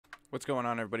What's going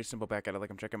on, everybody? Simple back at it like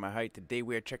I'm checking my height. Today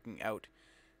we are checking out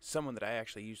someone that I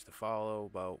actually used to follow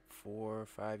about 4 or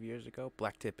 5 years ago,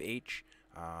 Blacktiph H.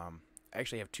 I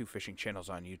actually have 2 fishing channels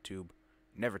on YouTube.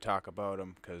 Never talk about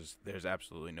them because there's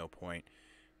absolutely no point.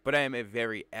 But I am a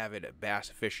very avid bass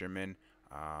fisherman.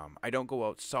 I don't go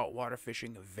out saltwater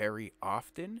fishing very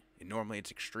often. Normally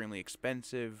it's extremely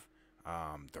expensive,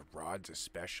 the rods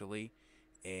especially,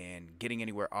 and getting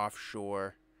anywhere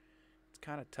offshore,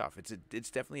 kind of tough.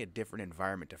 It's definitely a different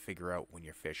environment to figure out when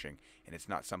you're fishing, and it's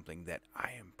not something that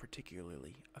I am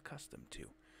particularly accustomed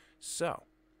to. So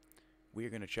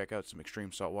we're going to check out some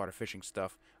extreme saltwater fishing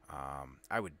stuff.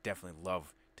 I would definitely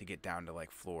love to get down to like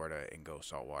Florida and go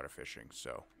saltwater fishing,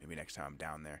 so maybe next time I'm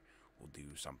down there we'll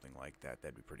do something like that.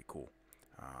 That'd be pretty cool.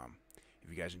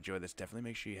 If you guys enjoy this, definitely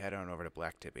make sure you head on over to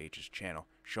Blacktiph H's channel.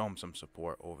 Show him some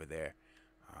support over there.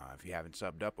 If you haven't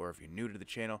subbed up or if you're new to the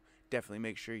channel, definitely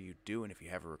make sure you do. And if you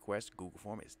have a request, Google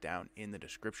form is down in the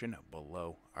description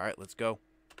below. All right, let's go.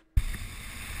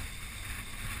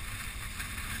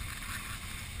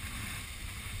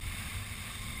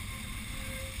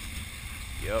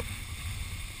 Yep.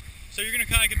 So you're gonna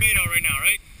kayak a bait out right now,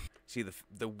 right? See,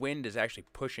 the wind is actually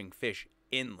pushing fish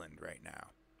inland right now.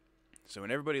 So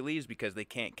when everybody leaves because they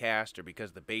can't cast or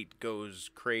because the bait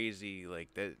goes crazy,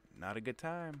 like that, not a good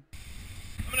time.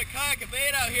 I'm gonna kayak a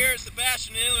bait out here at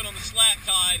Sebastian Inlet on the slack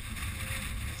tide.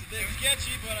 It's a bit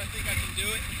sketchy, but I think I can do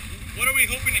it. What are we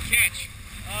hoping to catch?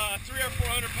 300 or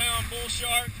 400 pound bull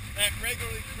shark that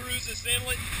regularly cruises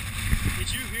inlet.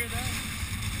 Did you hear that?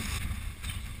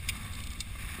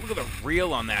 Look at the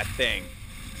reel on that thing.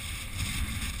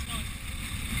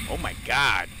 Oh my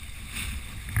God.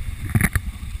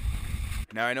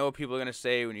 Now I know what people are gonna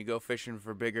say when you go fishing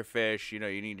for bigger fish, you know,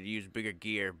 you need to use bigger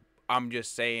gear. I'm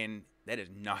just saying that is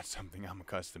not something I'm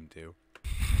accustomed to.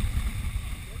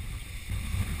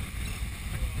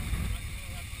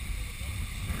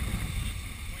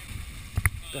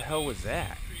 What the hell was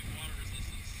that?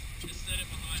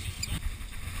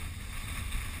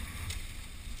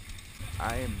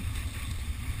 I am...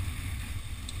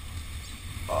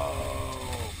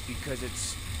 Oh, because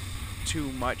it's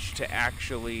too much to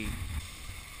actually...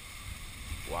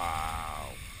 Wow.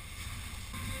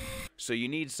 So you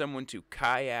need someone to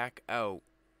kayak out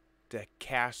to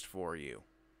cast for you.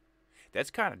 That's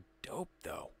kind of dope,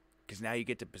 though, because now you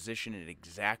get to position it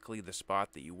exactly the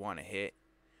spot that you want to hit.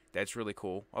 That's really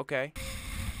cool. Okay.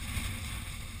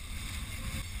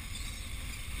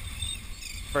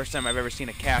 First time I've ever seen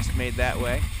a cast made that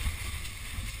way.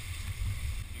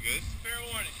 You good? Fair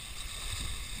warning.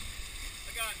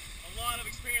 I got a lot of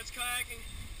experience kayaking.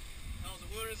 I was a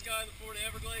wilderness guy before the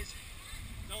Everglades.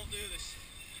 Don't do this.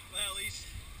 Well, at least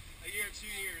a year, 2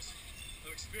 years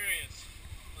of experience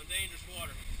on dangerous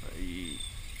water.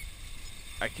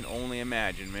 I can only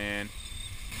imagine, man.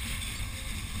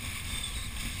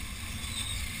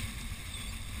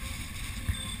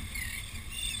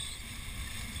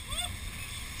 Oh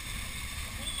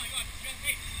my God!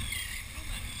 Hey, film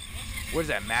that. What is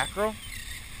that, mackerel?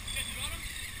 Yeah, you got him?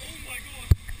 Oh my God!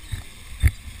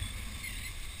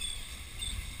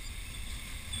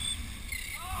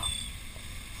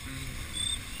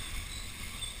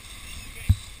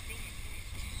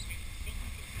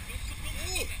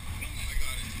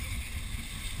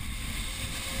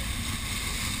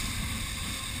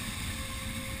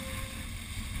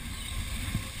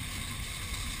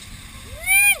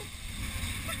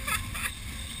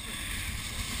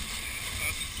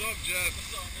 What's up, Jeff?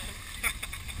 What's up, man?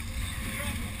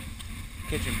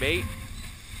 Catching bait?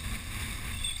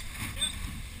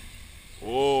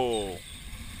 Oh.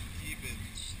 Keep it.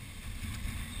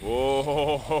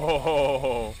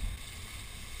 Oh.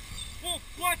 Whoa,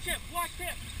 blacktip,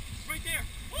 blacktip, right there.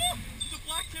 Woo, the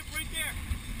blacktip right there.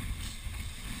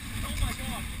 Oh my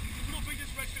God, look how big this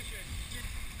redfish is.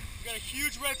 We got a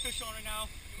huge redfish on it now.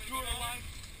 Threw it a line.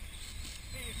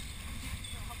 Hey,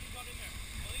 how many got in there?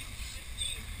 At least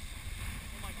 15.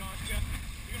 Oh my gosh, Jeff.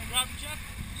 You're gonna grab him, Jeff?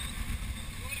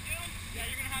 You want me to get him? Yeah,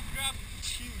 you're gonna have to grab him. It's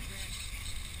huge, man.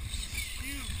 It's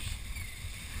huge.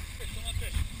 Fish, don't let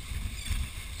fish.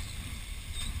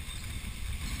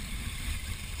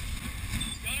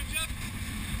 Got him, Jeff?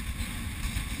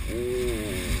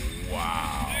 Oh,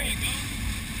 wow. There you go.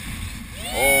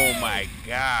 Oh my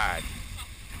God.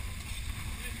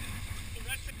 The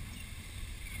redfish.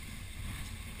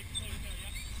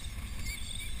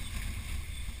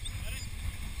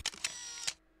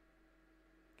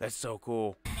 That's so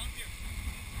cool.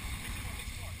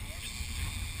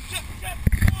 Jeff,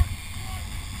 come on,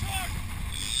 charge!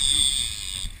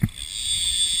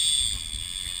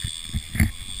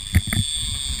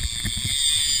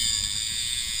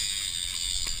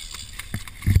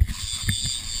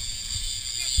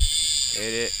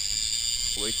 Hit it.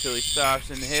 Wait till he stops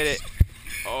and hit it.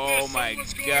 Oh my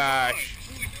gosh.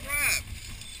 Holy crap.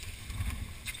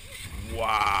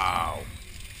 Wow.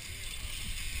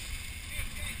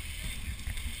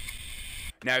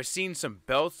 Now I've seen some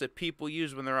belts that people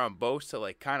use when they're on boats to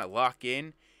like kind of lock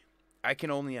in. I can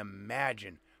only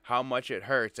imagine how much it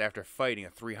hurts after fighting a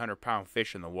 300-pound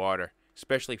fish in the water,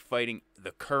 especially fighting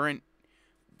the current.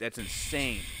 That's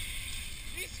insane.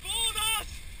 He's spooled us!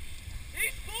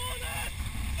 He's spooled us!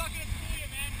 He's not gonna spool you,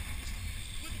 man. Just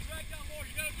put the drag down more.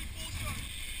 You got a big bull shark.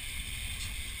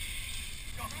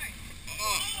 Go right.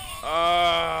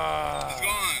 It's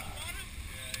gone.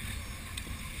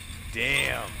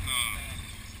 Damn.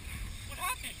 What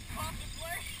happened? Popped the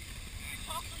flare? He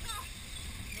popped the knot.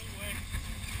 No way.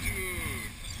 Dude.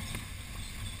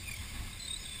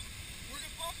 Where'd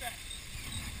it pop at?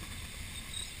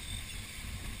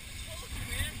 I told you,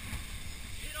 man.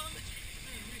 Hit on the...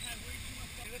 Dude, we had way too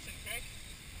much... Hey, listen, okay?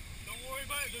 Don't worry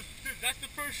about it. Dude, that's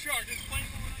the first shark. Just plain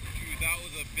one. Dude, that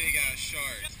was a big ass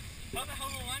shark. How the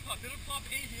hell did the line pop? Did it pop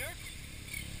in here?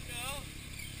 No.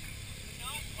 The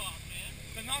knot popped, man.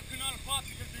 The knot could not have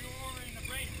popped because we were already in the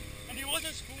braid. And he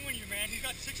wasn't spooling you, man. He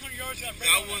got 600 yards of that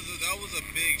braid. That was a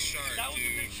big shark, That was dude.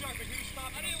 a big shark, but he was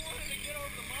stopped. I didn't want him to get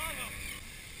over the mono.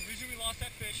 The reason we lost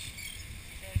that fish,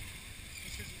 okay,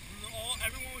 is because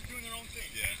everyone was doing their own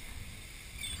thing. Yeah.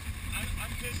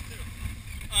 I'm pissed too.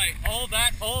 Alright, all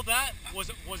that was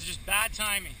just bad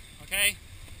timing, okay?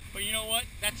 But you know what?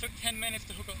 That took 10 minutes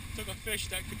to hook a fish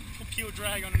that could peel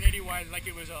drag on an 80 wide like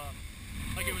it was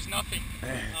nothing.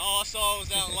 All I saw was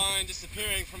that line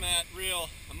disappearing from that reel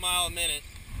a mile a minute.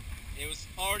 It was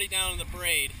already down in the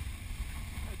braid.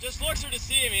 It just looks for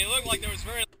deceiving. It looked like there was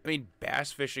very... I mean,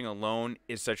 bass fishing alone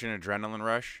is such an adrenaline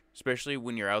rush, especially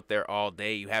when you're out there all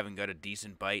day, you haven't got a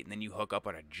decent bite, and then you hook up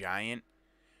on a giant.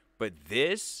 But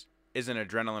this is an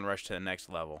adrenaline rush to the next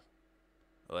level.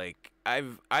 Like,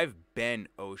 I've been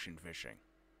ocean fishing,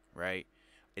 right?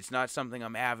 It's not something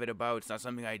I'm avid about. It's not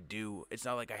something I do. It's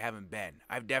not like I haven't been.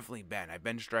 I've definitely been. I've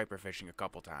been striper fishing a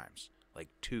couple times. Like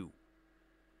 2.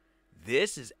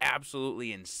 This is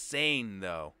absolutely insane,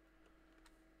 though.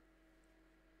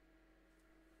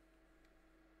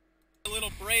 a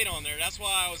little braid on there. That's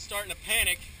why I was starting to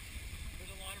panic. There's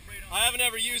a lot of braid on I haven't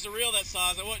ever used a reel that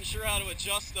size. I wasn't sure how to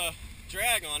adjust the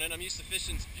drag on it. I'm used to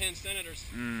fishing pin senators.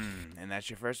 And that's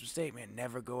your first mistake, man.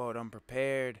 Never go out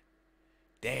unprepared.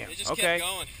 Damn. It just Okay. kept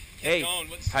going. Hey, going,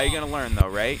 wouldn't how you stop. gonna learn though,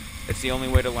 right? It's the only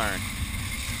way to learn.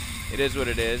 It is what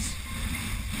it is.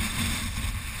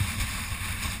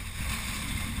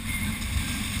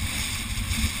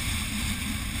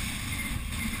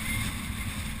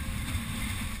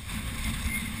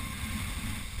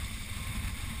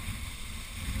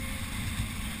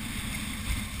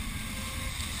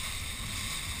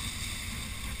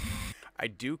 I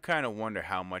do kind of wonder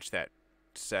how much that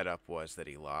setup was that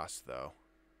he lost, though.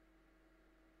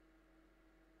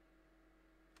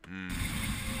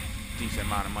 Decent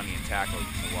amount of money in tackle in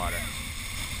the water.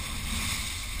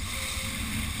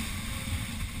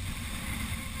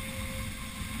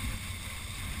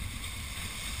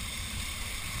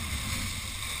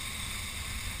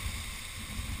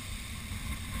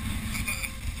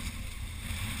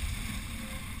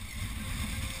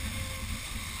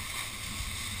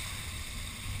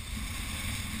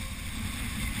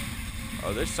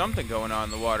 Oh, there's something going on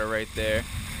in the water right there.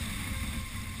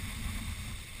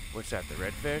 What's that, the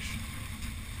redfish?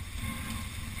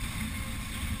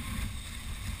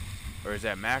 Or is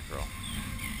that mackerel?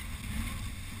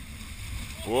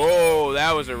 Whoa,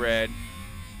 that was a red.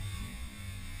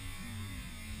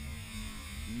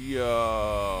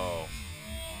 Yo.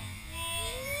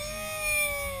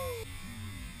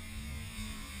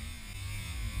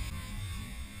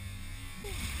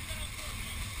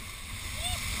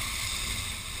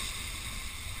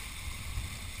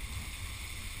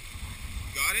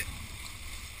 Got it?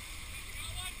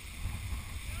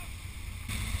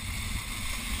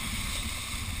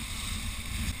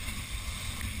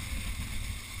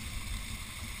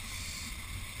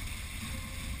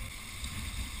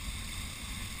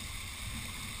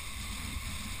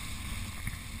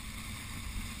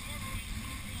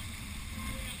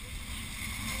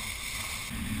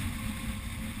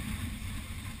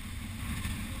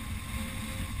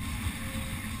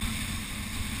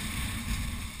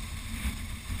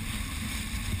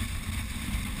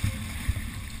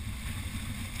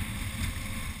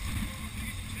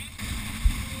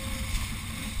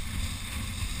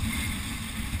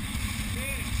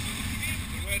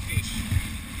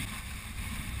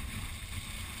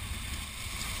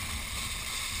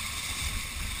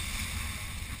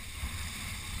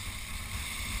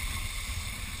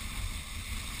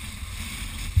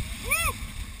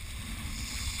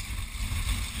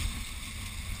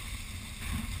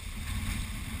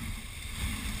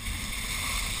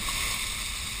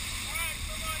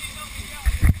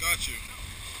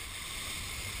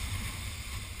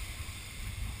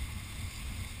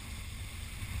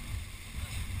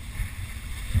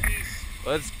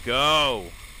 Let's go.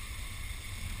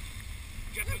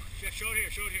 Jeff, show it here,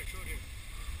 show it here, show it here.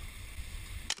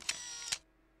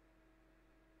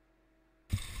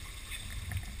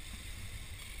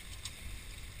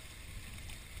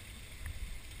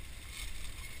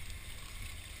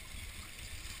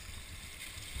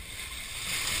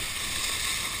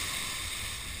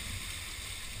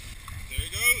 There he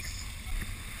goes.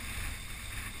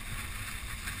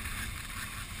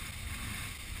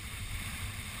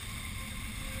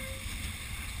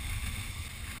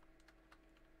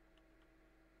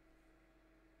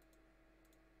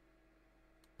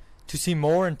 To see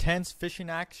more intense fishing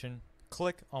action,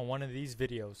 click on one of these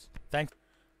videos. Thanks.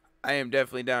 I am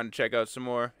definitely down to check out some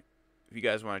more. If you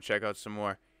guys want to check out some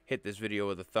more, hit this video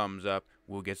with a thumbs up.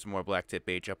 We'll get some more Blacktip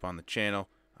H up on the channel.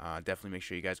 Definitely make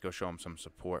sure you guys go show them some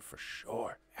support for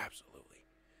sure. Absolutely.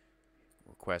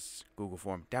 Requests, Google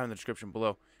form down in the description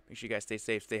below. Make sure you guys stay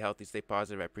safe, stay healthy, stay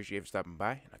positive. I appreciate you for stopping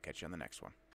by, and I'll catch you on the next one.